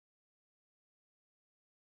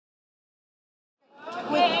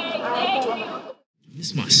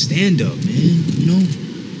This is my stand-up, man, you know?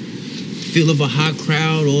 Feel of a hot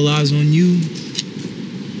crowd, all eyes on you.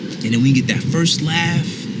 And then we get that first laugh.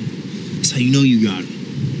 That's how you know you got 'em.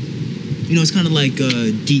 You know, it's kind of like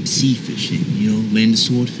deep sea fishing, you know, land the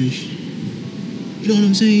swordfish. You know what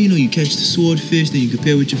I'm saying? You know, you catch the swordfish, then you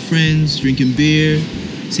compare with your friends, drinking beer,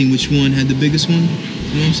 seeing which one had the biggest one. You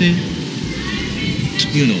know what I'm saying?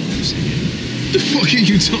 You know what I'm saying. What the fuck are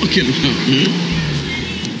you talking about, man?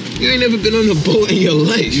 You ain't never been on a boat in your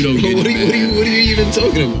life. You don't get it, what are you even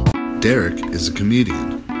talking about? Derek is a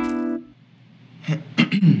comedian.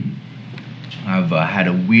 I've had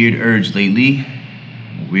a weird urge lately.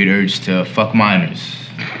 A weird urge to fuck minors.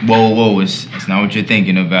 Whoa, it's not what you're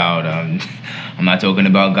thinking about. I'm not talking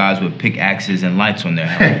about guys with pickaxes and lights on their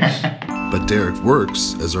helmets. But Derek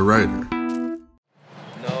works as a writer.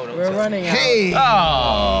 We're running out. Hey!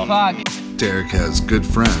 Oh, fuck. Derek has good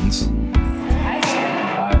friends.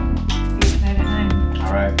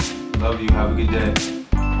 All right. Love you. Have a good day.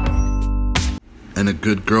 And a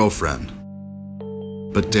good girlfriend.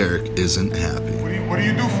 But Derek isn't happy. What do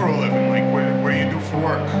you do for a living? Like, what do you do for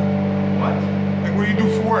work? What? Like, what do you do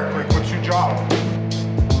for work? Like, what's your job?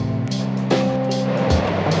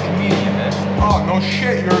 Comedian, man. Oh, no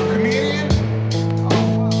shit, you're a comedian?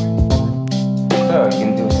 So, you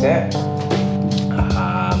can do that?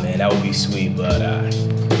 Man, that would be sweet, but I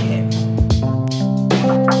can't.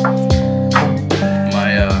 Am I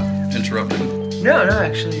interrupting? No,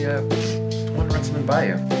 actually, I want to run something by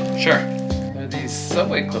you. Sure. There are these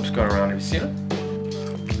subway clips going around. Have you seen them?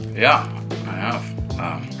 Yeah, I have.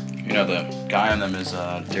 You know, the guy on them is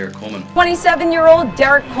Derek Coleman. 27-year-old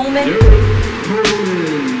Derek Coleman.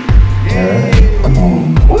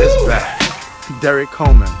 It's back. Derek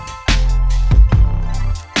Coleman.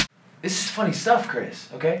 This is funny stuff, Chris,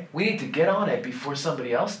 okay? We need to get on it before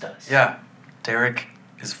somebody else does. Yeah, Derek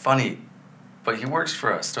is funny, but he works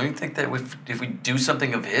for us. Don't you think that if we do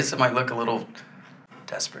something of his, it might look a little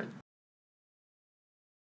desperate?